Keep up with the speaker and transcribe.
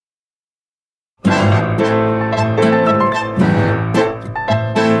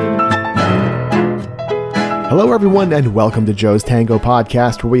Hello, everyone, and welcome to Joe's Tango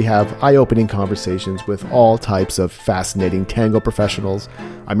Podcast, where we have eye-opening conversations with all types of fascinating tango professionals.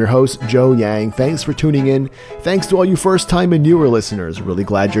 I'm your host, Joe Yang. Thanks for tuning in. Thanks to all you first-time and newer listeners. Really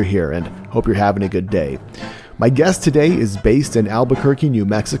glad you're here, and hope you're having a good day. My guest today is based in Albuquerque, New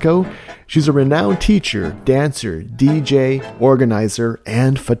Mexico. She's a renowned teacher, dancer, DJ, organizer,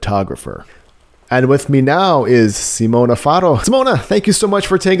 and photographer. And with me now is Simona Faro. Simona, thank you so much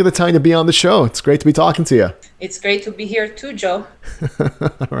for taking the time to be on the show. It's great to be talking to you. It's great to be here too, Joe.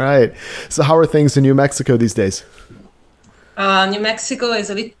 All right. So how are things in New Mexico these days? New Mexico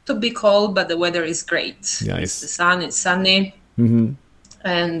is a little bit cold, but the weather is great. Nice. The sun is sunny. Mm-hmm.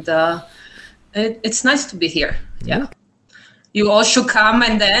 And it's nice to be here. Yeah. You all should come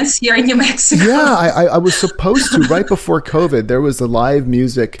and dance here in New Mexico. Yeah, I was supposed to. Right before COVID, there was a live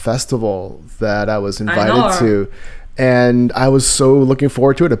music festival that I was invited to. And I was so looking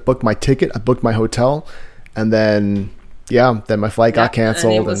forward to it. I booked my ticket. I booked my hotel. And then my flight got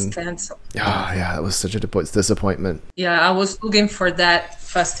canceled. And it was canceled. Yeah, it was such a disappointment. Yeah, I was looking for that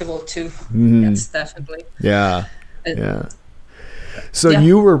festival too. Mm-hmm. Yes, definitely. Yeah. So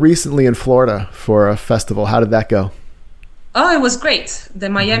you were recently in Florida for a festival. How did that go? Oh, it was great. The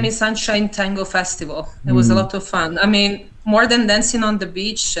Miami Sunshine Tango Festival. It was a lot of fun. I mean, more than dancing on the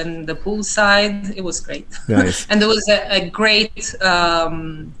beach and the poolside, it was great. Nice. And there was a great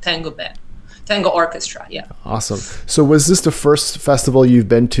tango band, tango orchestra. Yeah. Awesome. So was this the first festival you've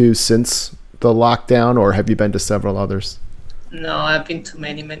been to since the lockdown, or have you been to several others? No, I've been to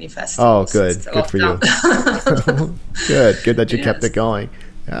many festivals. Oh, good. Good for you. Good that you kept it going.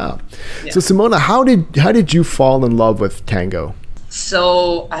 Yeah. So Simona, how did you fall in love with tango?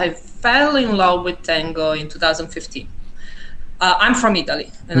 So I fell in love with tango in 2015. I'm from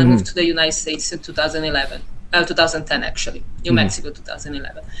Italy, and I moved to the United States in 2010 actually, New Mexico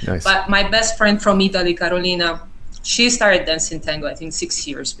 2011. Nice. But my best friend from Italy, Carolina, she started dancing tango, I think 6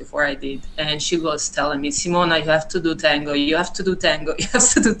 years before I did. And she was telling me, Simona, you have to do tango. You have to do tango. You have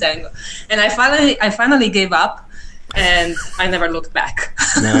to do tango. And I finally gave up. And I never looked back.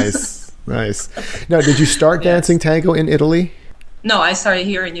 Nice. Now, did you start dancing tango in Italy? No, I started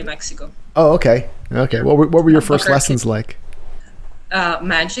here in New Mexico. Oh, okay. What were your first lessons like?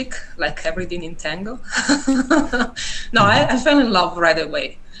 Magic, like everything in tango. No, I fell in love right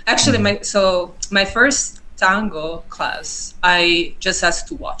away. Actually, my first tango class, I just asked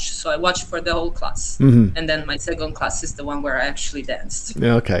to watch. So I watched for the whole class. Mm-hmm. And then my second class is the one where I actually danced.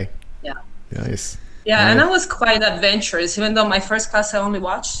 Okay. Yeah. Nice. Yeah, and I was quite adventurous, even though my first class I only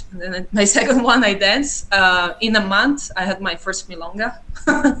watched. And then my second one I danced. In a month, I had my first milonga.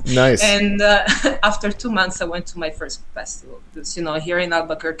 Nice. And after 2 months, I went to my first festival. Because, here in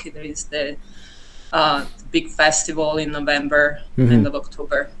Albuquerque, there is the big festival in November, end of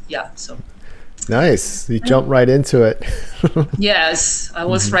October. Yeah, so. Nice. You jumped right into it. Yes, I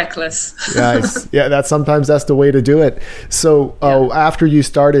was reckless. Nice. Yeah, sometimes that's the way to do it. So after you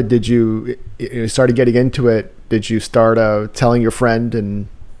started, did you started getting into it? Did you start telling your friend, and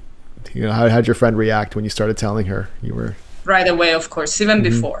how'd your friend react when you started telling her you were? Right away, of course, even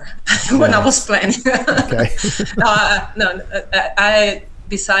before when I was planning. Okay.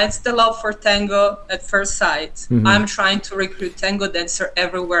 Besides the love for tango at first sight, I'm trying to recruit tango dancer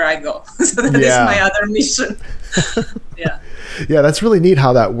everywhere I go. So that is my other mission. Yeah, that's really neat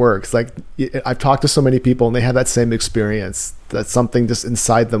how that works. Like, I've talked to so many people and they have that same experience, that something just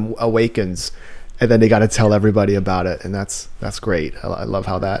inside them awakens, and then they got to tell everybody about it. And that's great. I love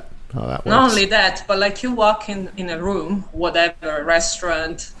how that works. Not only that, but like you walk in a room, whatever, a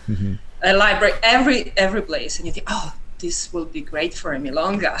restaurant, a library, every place, and you think, oh, this will be great for a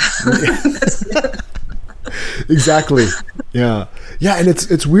milonga. Exactly. Yeah. And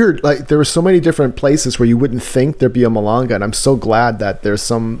it's weird. Like, there were so many different places where you wouldn't think there'd be a milonga, and I'm so glad that there's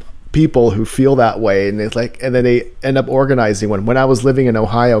some people who feel that way, and it's like, and then they end up organizing one. When I was living in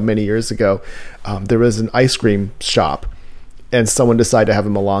Ohio many years ago, there was an ice cream shop, and someone decided to have a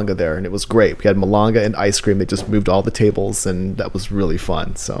milonga there, and it was great. We had milonga and ice cream. They just moved all the tables, and that was really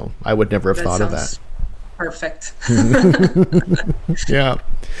fun. So I would never have thought of that. Perfect. Yeah.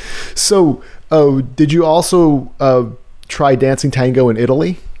 So, did you also try dancing tango in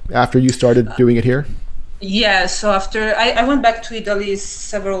Italy after you started doing it here? Yeah. So after I went back to Italy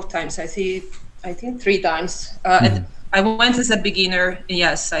several times. I think 3 times. I went as a beginner.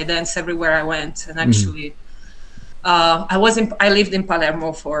 Yes, I danced everywhere I went, and actually, I lived in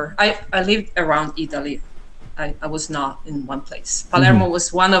Palermo I lived around Italy. I was not in one place. Palermo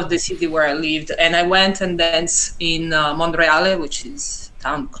was one of the cities where I lived, and I went and danced in Monreale, which is a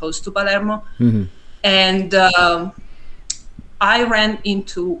town close to Palermo. And I ran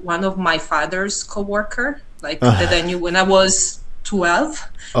into one of my father's coworker like that I knew when I was 12.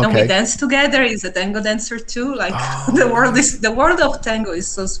 And we Okay. danced together. He's a tango dancer too. Like the world of tango is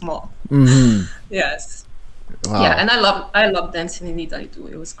so small. Yes. Wow. Yeah, and I love dancing in Italy too.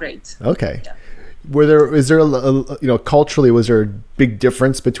 It was great. Okay. Yeah. Is there culturally, was there a big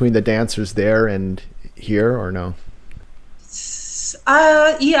difference between the dancers there and here, or no?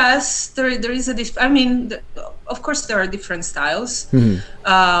 Yes, there is a I mean, of course, there are different styles.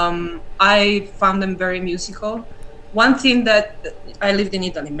 I found them very musical. One thing that I lived in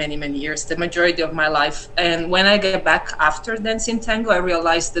Italy many years, the majority of my life, and when I get back after dancing tango, I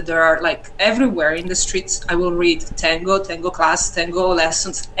realized that there are, like, everywhere in the streets I will read tango class, tango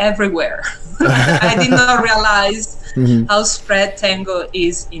lessons everywhere. I did not realize how spread tango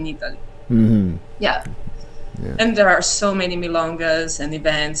is in Italy. Yeah. And there are so many milongas and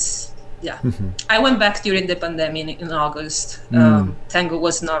events. Yeah. I went back during the pandemic in August. Tango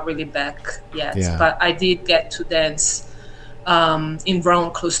was not really back yet, but I did get to dance in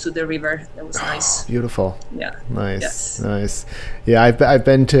Rome, close to the river. That was nice. Beautiful. Yeah. Nice. Yes. Nice. Yeah, I've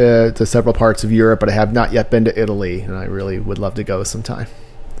been to several parts of Europe, but I have not yet been to Italy, and I really would love to go sometime.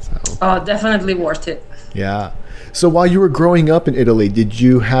 So. Oh, definitely worth it. Yeah. So while you were growing up in Italy, did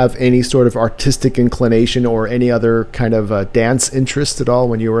you have any sort of artistic inclination or any other kind of dance interest at all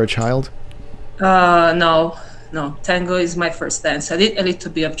when you were a child? No. Tango is my first dance. I did a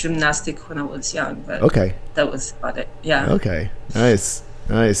little bit of gymnastics when I was young, but that was about it. Yeah. Okay. Nice.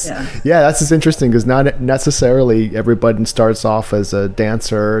 Yeah, that's just interesting because not necessarily everybody starts off as a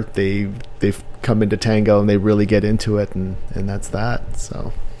dancer. They've come into tango and they really get into it, and that's that.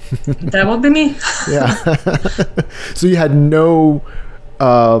 So. That would be me. Yeah. So you had no,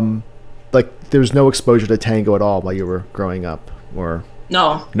 there was no exposure to tango at all while you were growing up, or?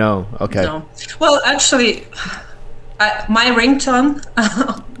 No. Okay. No. Well, actually, my ringtone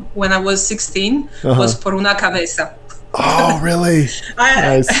when I was 16 was Por una cabeza. Oh, really?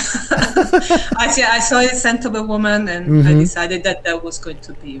 Nice. I saw it sent to a woman, and I decided that was going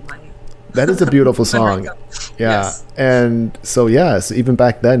to be my. That is a beautiful song. Yeah. Yes. And so, so even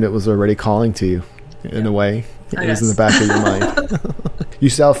back then, it was already calling to you in a way. It was in the back of your mind. You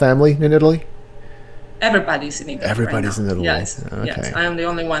still have family in Italy? Everybody's in Italy. Everybody's in Italy. Yes. Okay. Yes. I am the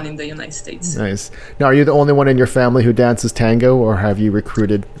only one in the United States. Nice. Now, are you the only one in your family who dances tango, or have you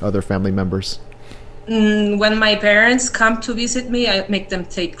recruited other family members? When my parents come to visit me, I make them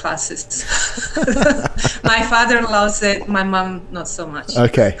take classes. My father loves it. My mom, not so much.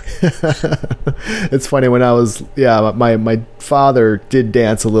 Okay. It's funny, when I was, my father did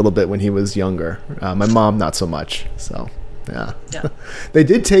dance a little bit when he was younger. My mom, not so much. So, yeah. They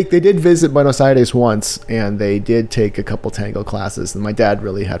did visit Buenos Aires once, and they did take a couple tango classes, and my dad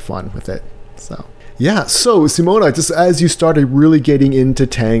really had fun with it. So. Yeah, so Simona, just as you started really getting into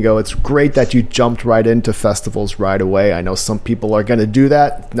tango, it's great that you jumped right into festivals right away. I know some people are going to do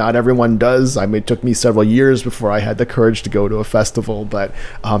that. Not everyone does. I mean, it took me several years before I had the courage to go to a festival, but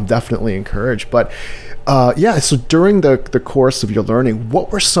definitely encouraged. But so during the course of your learning,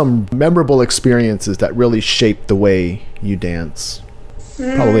 what were some memorable experiences that really shaped the way you dance?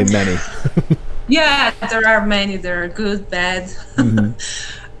 Probably many. Yeah, there are many. There are good, bad.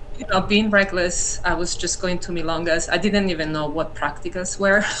 Being reckless, I was just going to milongas. I didn't even know what practicas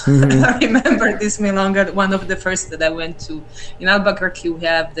were. I remember this milonga, one of the first that I went to. In Albuquerque, we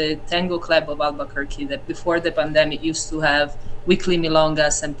have the Tango Club of Albuquerque that before the pandemic used to have weekly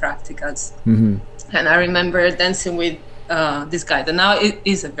milongas and practicas. And I remember dancing with this guy that now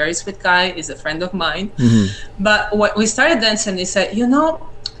is a very sweet guy, is a friend of mine. But when we started dancing, he said,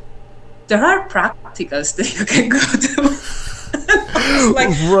 there are practicas that you can go to. Like,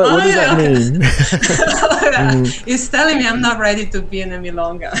 what does that mean? He's telling me I'm not ready to be in a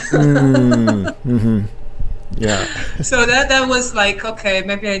milonga. Yeah. So that was like, okay,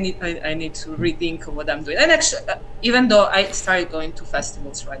 maybe I need to rethink of what I'm doing. And actually, even though I started going to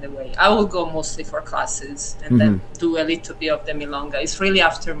festivals right away, I will go mostly for classes and then do a little bit of the milonga. It's really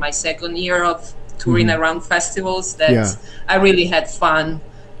after my second year of touring around festivals that I really had fun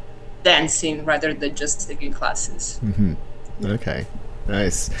dancing rather than just taking classes. Okay.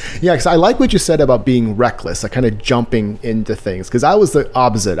 Nice. Yeah, because I like what you said about being reckless, like kind of jumping into things. Because I was the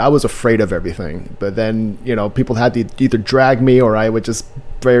opposite. I was afraid of everything. But then, people had to either drag me or I would just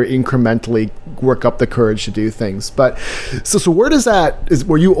very incrementally work up the courage to do things. But so where does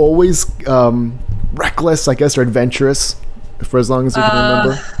were you always reckless, I guess, or adventurous for as long as you can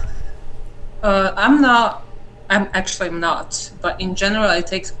remember? I'm not. I'm not, but in general, I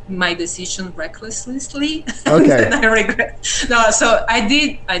take my decision recklessly. Okay. And I regret. No, so I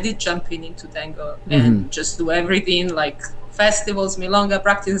did jump into tango and just do everything like festivals, milonga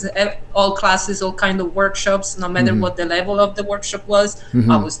practice, all classes, all kind of workshops, no matter what the level of the workshop was.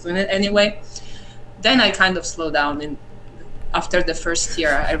 I was doing it anyway. Then I kind of slowed down, and after the first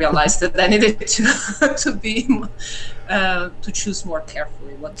year, I realized that I needed to choose more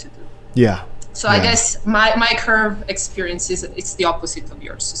carefully what to do. Yeah. So I guess my curve experience it's the opposite of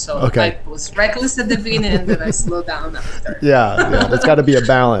yours. So I was reckless at the beginning, and then I slowed down after. Yeah. There's got to be a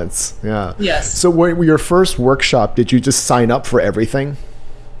balance. Yeah. Yes. So when your first workshop, did you just sign up for everything?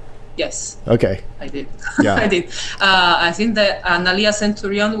 Yes. Okay. I did. Yeah. I did. I think that Analia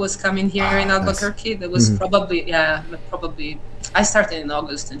Centurion was coming here in Albuquerque. That was probably. I started in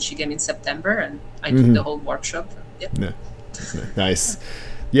August, and she came in September, and I took the whole workshop. Yeah. Nice.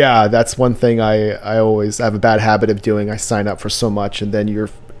 Yeah, that's one thing I always have a bad habit of doing. I sign up for so much, and then your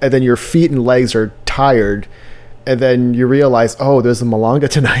feet and legs are tired, and then you realize, oh, there's a milonga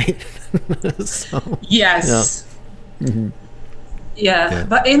tonight. So, yes. Yeah.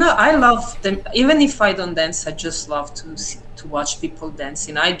 But I love them. Even if I don't dance, I just love to watch people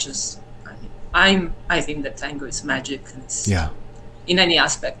dancing. I think that tango is magic. In any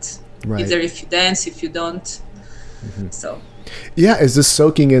aspect, either if you dance, if you don't. So. Yeah, is this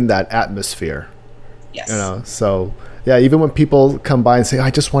soaking in that atmosphere? Yes. So even when people come by and say, I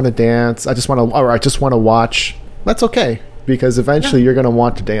just want to dance, I just want to watch, that's okay, because eventually you're going to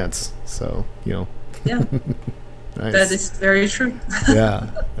want to dance. So, Yeah. Nice. That is very true. Yeah.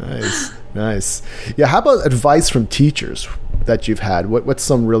 Nice. Yeah. How about advice from teachers that you've had? What's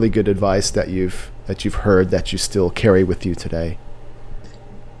some really good advice that you've heard that you still carry with you today?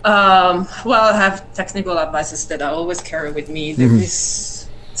 Well, I have technical advices that I always carry with me. There is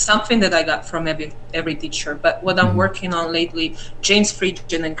something that I got from every teacher, but what I'm working on lately, James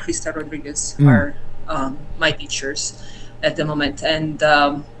Friedgen and Krista Rodriguez are my teachers at the moment. And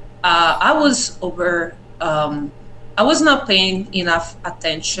I was not paying enough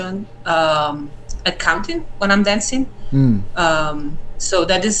attention at counting when I'm dancing. So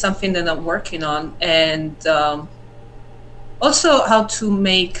that is something that I'm working on. And also how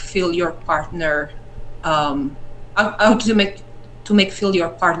to feel your partner, how to make feel your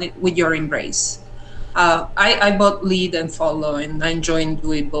partner with your embrace. I both lead and follow, and I enjoy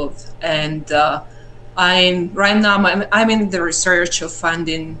doing both. And I'm in the research of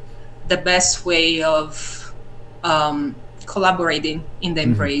finding the best way of collaborating in the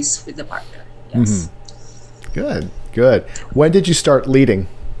embrace with the partner. Yes. Good. When did you start leading?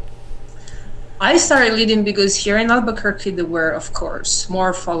 I started leading because here in Albuquerque there were, of course,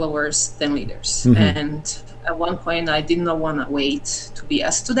 more followers than leaders. And at one point I did not want to wait to be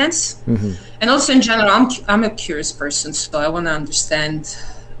asked to dance. And also in general, I'm a curious person, so I want to understand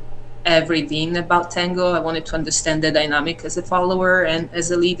everything about tango. I wanted to understand the dynamic as a follower and as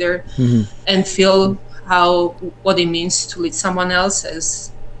a leader, and feel what it means to lead someone else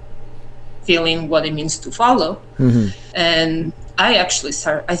as feeling what it means to follow. And I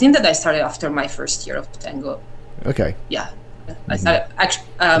think that I started after my first year of tango. Okay. Yeah. I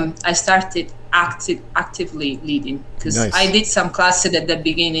started actively leading because I did some classes at the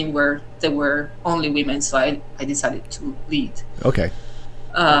beginning where there were only women, so I decided to lead. Okay.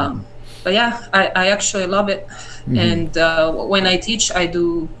 But yeah, I actually love it. And when I teach, I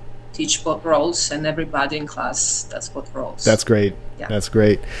do teach both roles, and everybody in class does both roles. That's great. Yeah. That's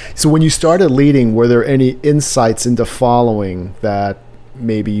great. So when you started leading, were there any insights into following that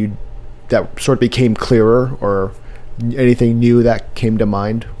maybe that sort of became clearer, or anything new that came to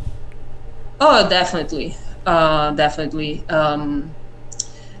mind? Oh, definitely.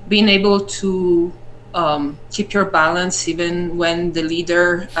 Being able to keep your balance even when the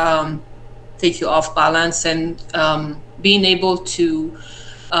leader take you off balance, and being able to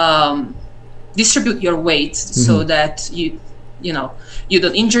distribute your weight so that you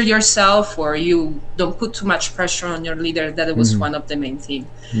don't injure yourself, or you don't put too much pressure on your leader. That was one of the main things.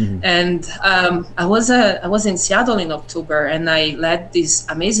 And I was in Seattle in October, and I led this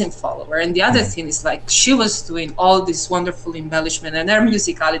amazing follower. And the other thing is, like, she was doing all this wonderful embellishment, and her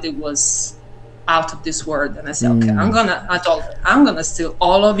musicality was out of this world. And I said, okay, I told her, I'm gonna steal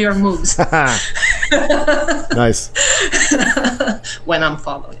all of your moves. Nice. When I'm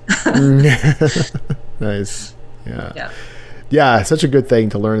following. Nice. Yeah, such a good thing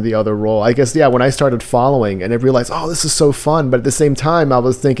to learn the other role. I guess, when I started following and I realized, oh, this is so fun. But at the same time, I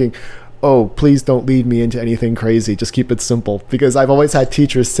was thinking, oh, please don't lead me into anything crazy. Just keep it simple. Because I've always had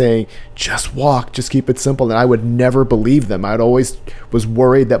teachers saying, just walk, just keep it simple. And I would never believe them. I'd always was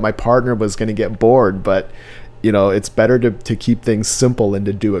worried that my partner was going to get bored. But, it's better to keep things simple and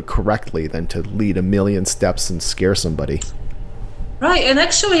to do it correctly than to lead a million steps and scare somebody. Right. And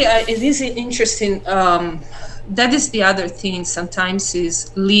actually, it is interesting. that is the other thing sometimes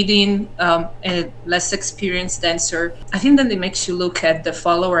is leading a less experienced dancer. I think that it makes you look at the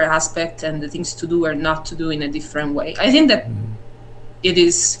follower aspect and the things to do or not to do in a different way. I think that it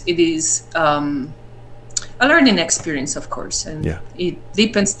is a learning experience, of course, and it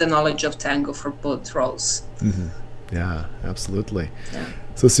deepens the knowledge of tango for both roles. Yeah, absolutely.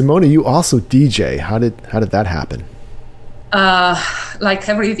 So Simone, you also DJ. How did that happen? Like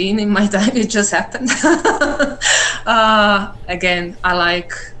everything in my time, it just happened. Again, I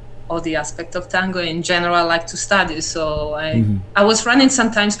like all the aspect of tango. In general, I like to study. So I was running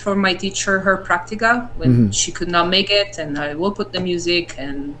sometimes for my teacher, her practica, when she could not make it, and I will put the music,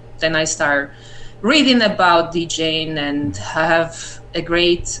 and then I start reading about DJing, and I have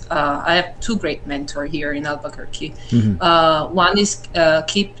I have two great mentors here in Albuquerque. One is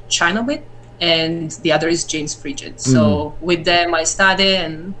Keith Chinowit, and the other is James Frigid. So with them I studied,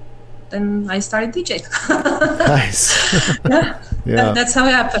 and then I started DJing. Nice. That's how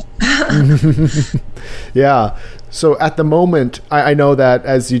it happened. Yeah. So at the moment, I know that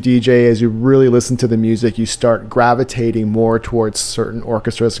as you DJ, as you really listen to the music, you start gravitating more towards certain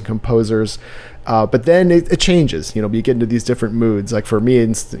orchestras and composers. But then it changes, you get into these different moods. Like for me,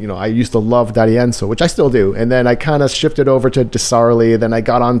 I used to love D'Arienzo, which I still do. And then I kind of shifted over to Di Sarli. Then I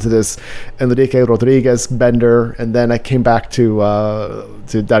got onto this Enrique Rodriguez bender. And then I came back to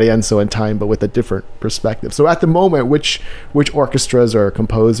D'Arienzo in time, but with a different perspective. So at the moment, which orchestras or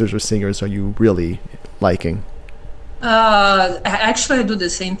composers or singers are you really liking? Actually, I do the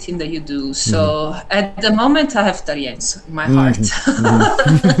same thing that you do. So at the moment, I have D'Arienzo in my heart.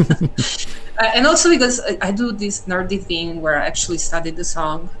 And also because I do this nerdy thing where I actually studied the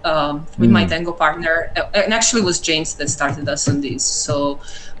song with my tango partner. And actually it was James that started us on this. So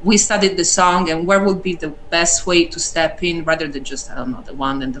we studied the song and where would be the best way to step in rather than just, I don't know, the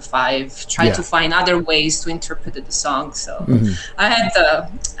 1 and the 5, try to find other ways to interpret the song. So I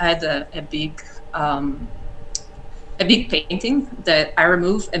had a big painting that I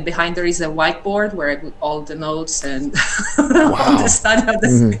removed, and behind there is a whiteboard where I put all the notes and all the study of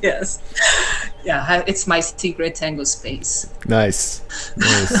this. Yes. Yeah, it's my secret tango space. Nice.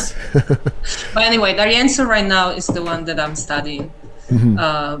 But anyway, D'Arienzo right now is the one that I'm studying.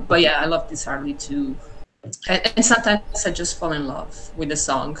 But yeah, I love Di Sarli too. And sometimes I just fall in love with the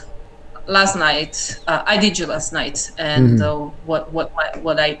song. Last night, I did you last night, and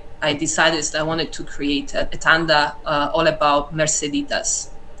what I decided is that I wanted to create a tanda all about Merceditas.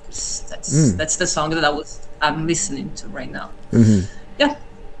 That's the song that I'm listening to right now. Yeah.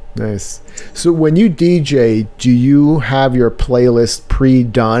 Nice. So when you DJ, do you have your playlist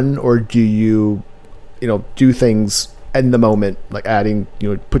pre-done, or do you, do things in the moment, like adding,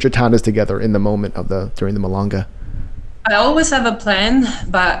 put your tandas together in the moment during the milonga? I always have a plan,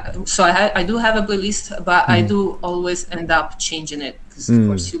 but so I do have a playlist, but I do always end up changing it because, of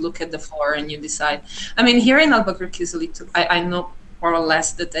course, you look at the floor and you decide. I mean, here in Albuquerque is a little. I know more or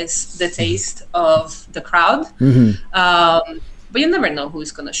less the taste of the crowd, but you never know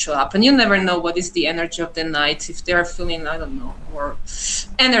who's going to show up, and you never know what is the energy of the night. If they're feeling, I don't know, more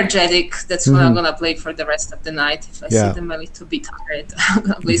energetic, that's what I'm going to play for the rest of the night. If I see them a little bit tired, I'm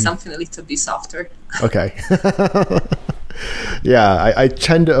going to play something a little bit softer. Okay. Yeah, I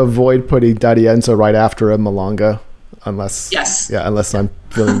tend to avoid putting D'Arienzo right after a milonga, unless I'm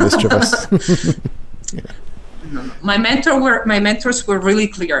feeling mischievous. No. My mentors were really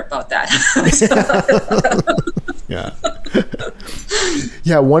clear about that.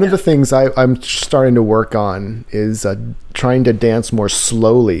 Yeah. One of the things I'm starting to work on is trying to dance more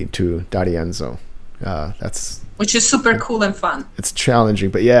slowly to D'Arienzo. Which is super cool and fun. It's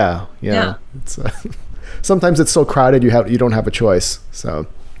challenging, but it's sometimes it's so crowded you don't have a choice. So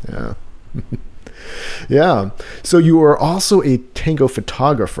yeah. So you are also a tango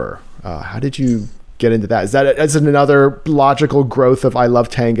photographer. How did you get into that? Is that another logical growth of I love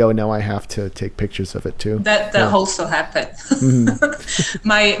tango and now I have to take pictures of it too? That also happened.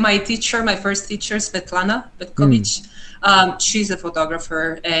 My teacher, my first teacher, Svetlana Petkovic, she's a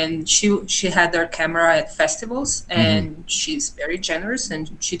photographer, and she had her camera at festivals, and she's very generous, and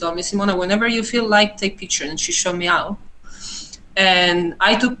she told me, Simona, whenever you feel like, take picture, and she showed me how. And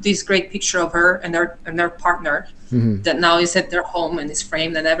I took this great picture of her and her partner that now is at their home and is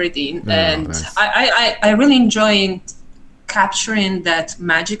framed and everything. Nice. I really enjoy capturing that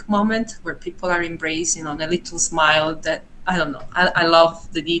magic moment where people are embracing on a little smile that, I don't know, I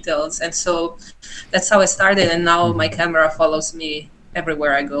love the details. And so that's how I started. And now my camera follows me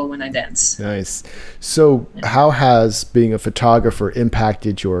everywhere I go when I dance. Nice. So how has being a photographer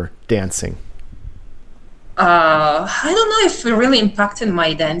impacted your dancing? I don't know if it really impacted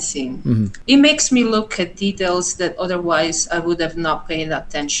my dancing. It makes me look at details that otherwise I would have not paid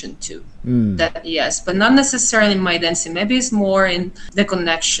attention to. That yes, but not necessarily in my dancing. Maybe it's more in the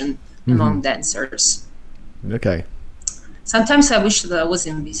connection among dancers. Okay. Sometimes I wish that I was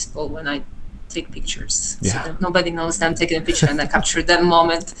invisible when I take pictures, so that nobody knows that I'm taking a picture and I capture that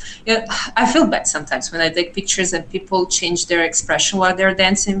moment. I feel bad sometimes when I take pictures and people change their expression while they're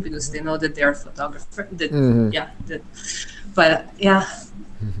dancing because they know that they're a photographer.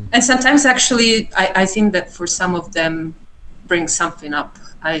 And sometimes actually I think that for some of them bring something up.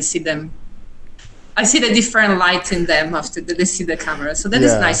 I see the different light in them after they see the camera, so that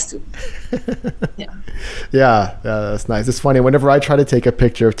is nice too. Yeah, that's nice. It's funny, whenever I try to take a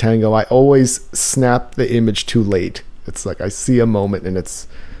picture of tango, I always snap the image too late. It's like I see a moment and it's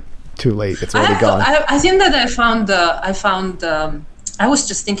too late. It's already gone. I think that I was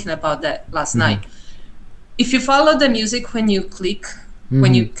just thinking about that last night. If you follow the music when you click,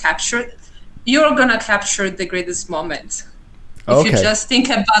 when you capture it, you're gonna capture the greatest moment. If you just think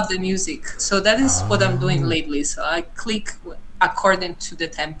about the music. So that is what I'm doing lately. So I click according to the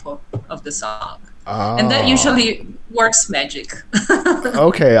tempo of the song. And that usually works magic.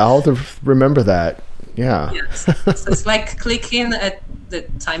 Okay, I'll have to remember that. Yeah. Yes. So it's like clicking at the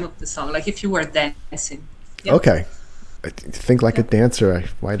time of the song, like if you were dancing. Yeah. Okay. I think like a dancer.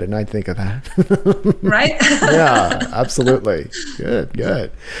 Why didn't I think of that? Right? Yeah, absolutely. Good.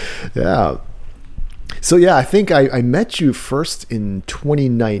 Yeah. So yeah, I think I met you first in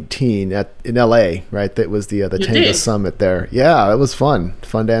 2019 in LA, right? That was the Tango Summit there. Yeah, it was fun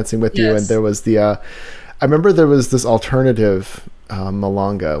dancing with you. And there was I remember there was this alternative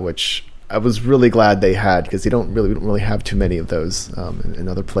milonga, which I was really glad they had because we don't really have too many of those in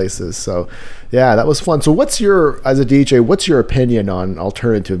other places. So yeah, that was fun. So as a DJ, what's your opinion on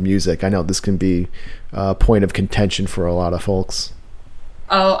alternative music? I know this can be a point of contention for a lot of folks.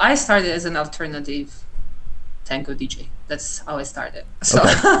 Oh, I started as an alternative tango DJ. That's how I started. So,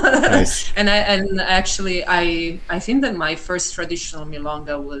 nice. and actually I think that my first traditional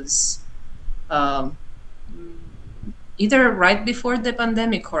milonga was either right before the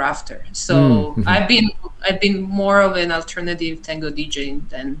pandemic or after. So I've been more of an alternative tango DJ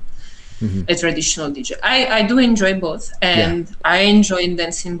than a traditional DJ. I do enjoy both, and I enjoy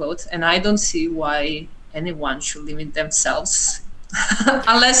dancing both, and I don't see why anyone should limit themselves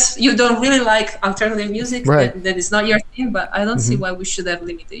unless you don't really like alternative music. That is not your thing, but I don't see why we should have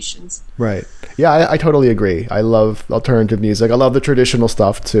limitations. Right. Yeah, I totally agree. I love alternative music. I love the traditional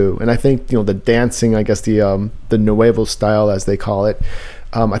stuff too. And I think, the dancing, I guess the nuevo style, as they call it,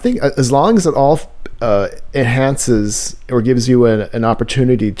 I think as long as it all enhances or gives you an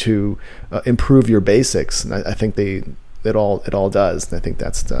opportunity to improve your basics, and I think it all does. And I think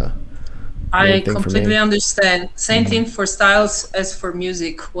that's the I completely understand. Same thing for styles as for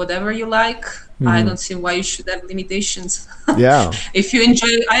music. Whatever you like, I don't see why you should have limitations. Yeah. If you enjoy,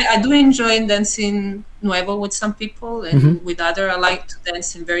 I do enjoy dancing nuevo with some people, and with other, I like to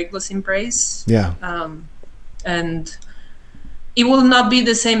dance in very close embrace. Yeah. And it will not be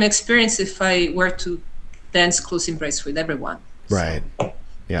the same experience if I were to dance close embrace with everyone. Right. So,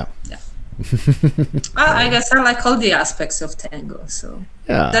 yeah. I guess I like all the aspects of tango, so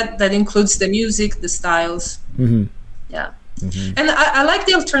that includes the music, the styles. And I like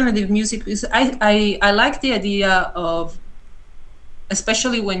the alternative music because I like the idea of,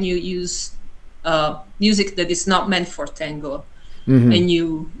 especially when you use music that is not meant for tango, and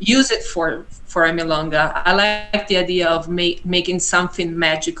you use it for a milonga. I like the idea of making something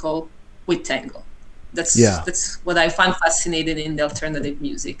magical with tango. That's what I find fascinating in the alternative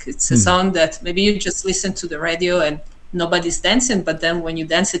music. It's a song that maybe you just listen to the radio and nobody's dancing, but then when you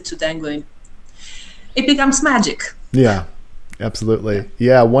dance it to tango, it becomes magic. Yeah, absolutely.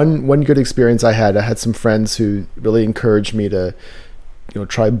 Yeah, one good experience I had some friends who really encouraged me to,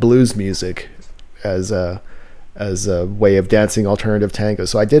 try blues music as a way of dancing alternative tango.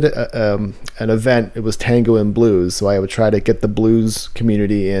 So I did an event. It was tango and blues. So I would try to get the blues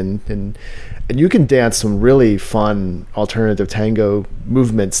community in, and you can dance some really fun alternative tango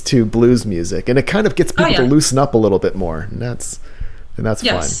movements to blues music, and it kind of gets people to loosen up a little bit more, and that's fun.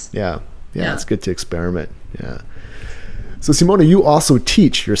 Yeah, it's good to experiment. Yeah. So Simona, you also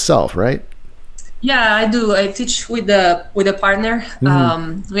teach yourself, right? Yeah, I do. I teach with a partner.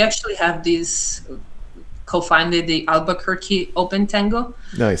 We actually have this co-founded the Albuquerque Open Tango.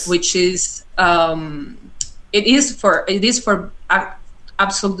 Nice. Which is it is for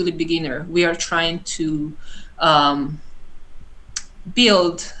absolutely beginner. We are trying to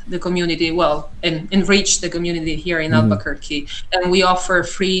build the community well and enrich the community here in Albuquerque. And we offer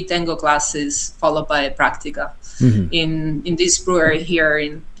free tango classes followed by a practica in this brewery here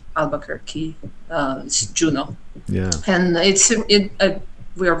in Albuquerque. It's Juno. Yeah. And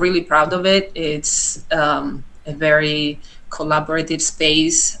we are really proud of it. It's a very collaborative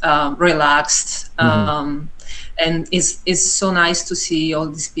space, relaxed, and it's so nice to see all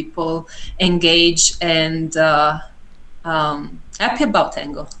these people engage and happy about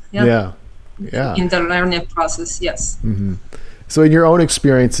tango. Yeah. In the learning process, yes. So in your own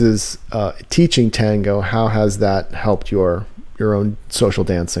experiences teaching tango, how has that helped your own social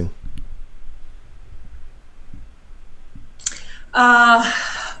dancing?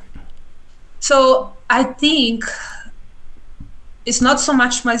 So I think it's not so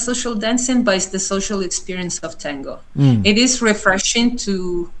much my social dancing, but it's the social experience of tango. It is refreshing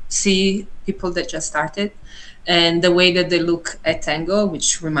to see people that just started and the way that they look at tango,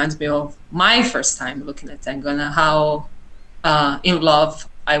 which reminds me of my first time looking at tango and how in love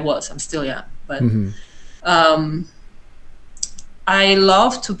I was. I'm still young, but I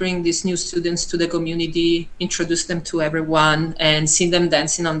love to bring these new students to the community, introduce them to everyone, and see them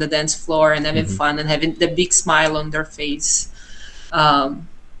dancing on the dance floor and having fun and having the big smile on their face.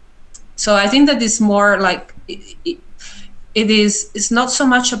 So I think that it's more like it's not so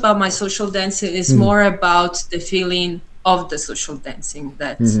much about my social dancing, it's more about the feeling of the social dancing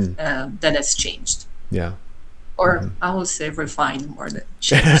that that has changed. Yeah. Or I will say refined more than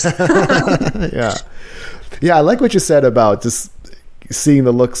changed. Yeah, I like what you said about just seeing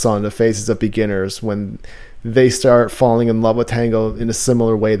the looks on the faces of beginners when they start falling in love with tango in a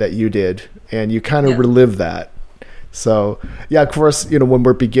similar way that you did, and you kind of relive that. So yeah, of course,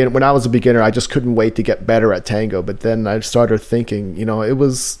 when I was a beginner, I just couldn't wait to get better at tango. But then I started thinking, it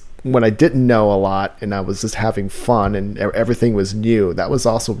was when I didn't know a lot and I was just having fun and everything was new. That was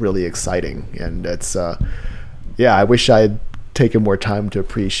also really exciting. And it's, I wish I had taken more time to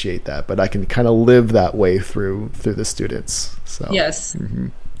appreciate that, but I can kind of live that way through the students. So yes.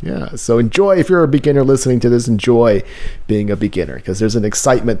 Yeah. So enjoy, if you're a beginner listening to this, enjoy being a beginner, because there's an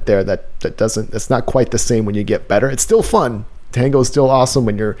excitement there that's not quite the same when you get better. It's still fun. Tango is still awesome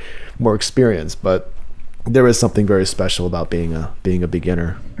when you're more experienced, but there is something very special about being a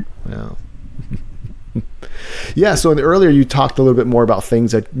beginner. Yeah. Yeah. So earlier you talked a little bit more about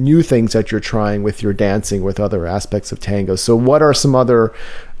new things that you're trying with your dancing with other aspects of tango. So what are some other,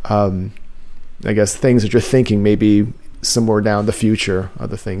 things that you're thinking maybe somewhere down the future,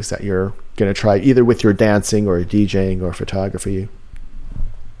 other things that you're going to try either with your dancing or DJing or photography?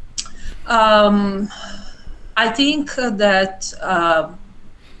 I think that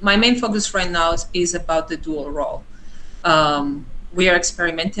my main focus right now is about the dual role. We are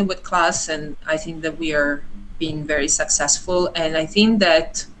experimenting with class, and I think that we are being very successful. And I think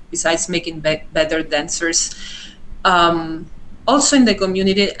that besides making better dancers, also in the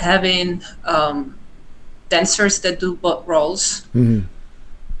community having dancers that do both roles.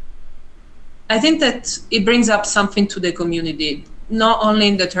 I think that it brings up something to the community, not only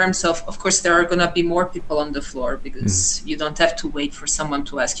in the terms of course, there are going to be more people on the floor because you don't have to wait for someone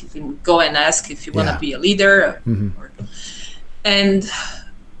to ask. You can go and ask if you want to be a leader. And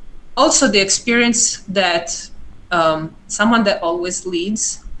also the experience that someone that always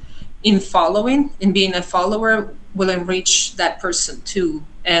leads in being a follower will enrich that person too,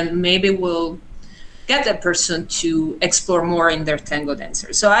 and maybe will get that person to explore more in their tango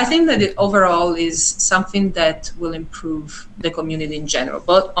dancer. So I think that it overall is something that will improve the community in general,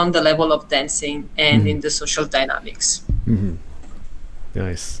 both on the level of dancing and in the social dynamics.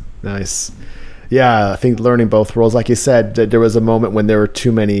 Nice. Yeah, I think learning both roles, like you said, there was a moment when there were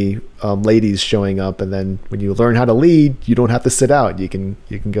too many ladies showing up, and then when you learn how to lead, you don't have to sit out. You can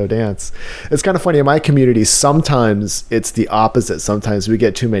go dance. It's kind of funny in my community. Sometimes it's the opposite. Sometimes we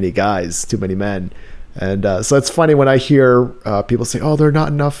get too many guys, too many men, and so it's funny when I hear people say, "Oh, there are not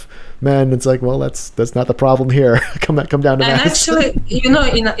enough men." It's like, well, that's not the problem here. come down to that. And actually, in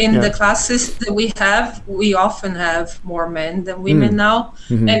the classes that we have, we often have more men than women now,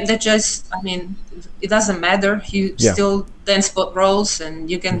 and they just, it doesn't matter. You still dance both roles,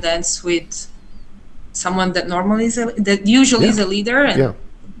 and you can dance with someone that usually is a leader, and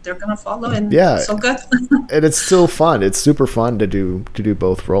they're gonna follow, and it's so good. And it's still fun. It's super fun to do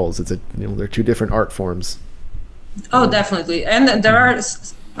both roles. They're two different art forms. Oh, definitely. And there are,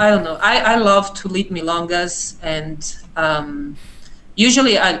 I don't know, I love to lead milongas, and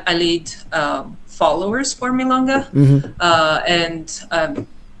usually I lead followers for milonga, and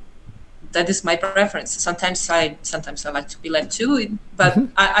that is my preference. Sometimes I like to be led too, but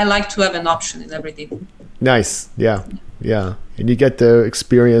I like to have an option in everything. Nice. Yeah. Yeah. And you get to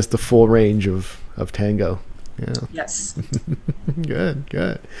experience the full range of tango. Yeah. Yes. Good.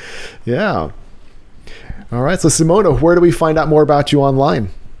 Yeah. All right. So Simona, where do we find out more about you online?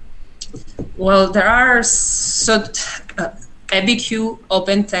 Well, there are ABQ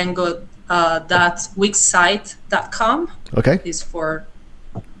Open Tango .wixsite.com. Okay. Is for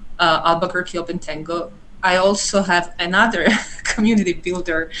Albuquerque Open Tango. I also have another community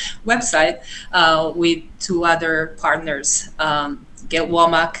builder website with two other partners, Gail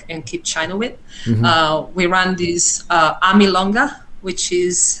Womack and Kip Chinowit. Mm-hmm. We run this Amilonga, which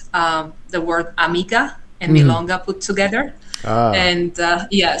is the word amiga and milonga put together. And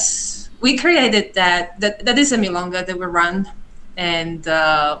yes, we created that is a milonga that we run, and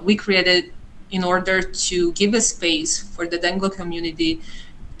we created in order to give a space for the tango community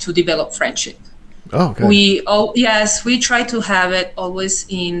to develop friendship. Oh, okay. We try to have it always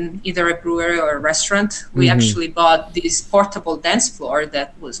in either a brewery or a restaurant. We actually bought this portable dance floor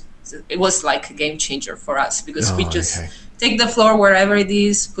that was like a game changer for us, because we just take the floor wherever it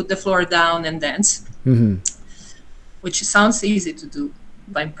is, put the floor down and dance, which sounds easy to do,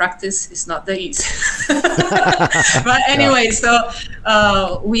 but in practice it's not that easy. But anyway,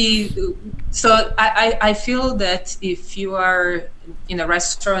 I feel that if you are in a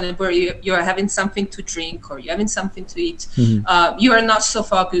restaurant where you are having something to drink or you're having something to eat, you are not so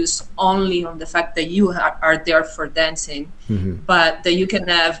focused only on the fact that you are there for dancing, but that you can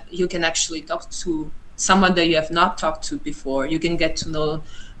actually talk to someone that you have not talked to before. You can get to know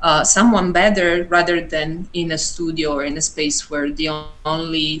someone better, rather than in a studio or in a space where the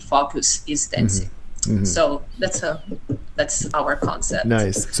only focus is dancing. So that's our concept.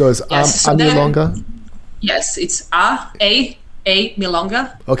 Nice. So it's Amilonga? Yes, it's A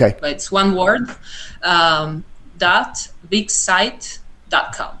Milonga. Okay. But it's one word.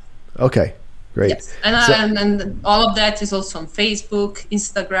 .bigsite.com. Okay. Great. Yes. And all of that is also on Facebook,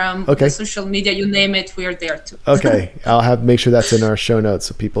 Instagram, social media, you name it, we're there too. Okay. I'll make sure that's in our show notes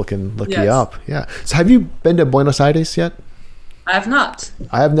so people can look you up. Yeah. So have you been to Buenos Aires yet? I have not.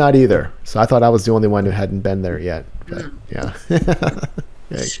 I have not either. So I thought I was the only one who hadn't been there yet. But yeah.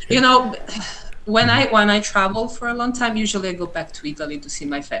 You know, when I travel for a long time, usually I go back to Italy to see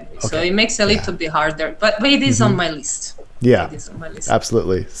my family. Okay. So it makes it a little bit harder, but it is on my list. Yeah. It is on my list.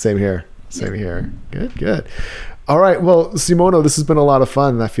 Absolutely. Same here. Good. All right. Well, Simona, this has been a lot of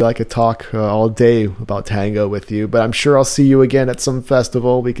fun. I feel like I could talk all day about tango with you, but I'm sure I'll see you again at some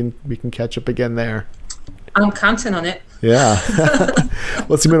festival. We can catch up again there. I'm counting on it. Yeah.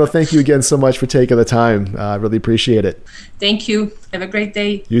 Well, Simona, thank you again so much for taking the time. I really appreciate it. Thank you. Have a great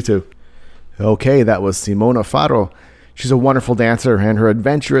day. You too. Okay, that was Simona Faro. She's a wonderful dancer, and her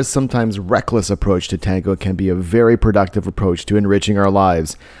adventurous, sometimes reckless approach to tango can be a very productive approach to enriching our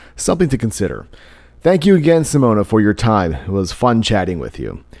lives. Something to consider. Thank you again, Simona, for your time. It was fun chatting with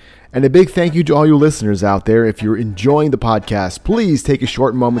you. And a big thank you to all you listeners out there. If you're enjoying the podcast, please take a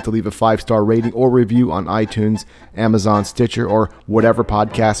short moment to leave a 5-star rating or review on iTunes, Amazon, Stitcher, or whatever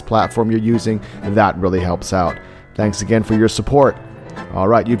podcast platform you're using. That really helps out. Thanks again for your support. All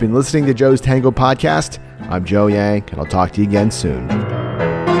right, you've been listening to Joe's Tango Podcast. I'm Joe Yang, and I'll talk to you again soon.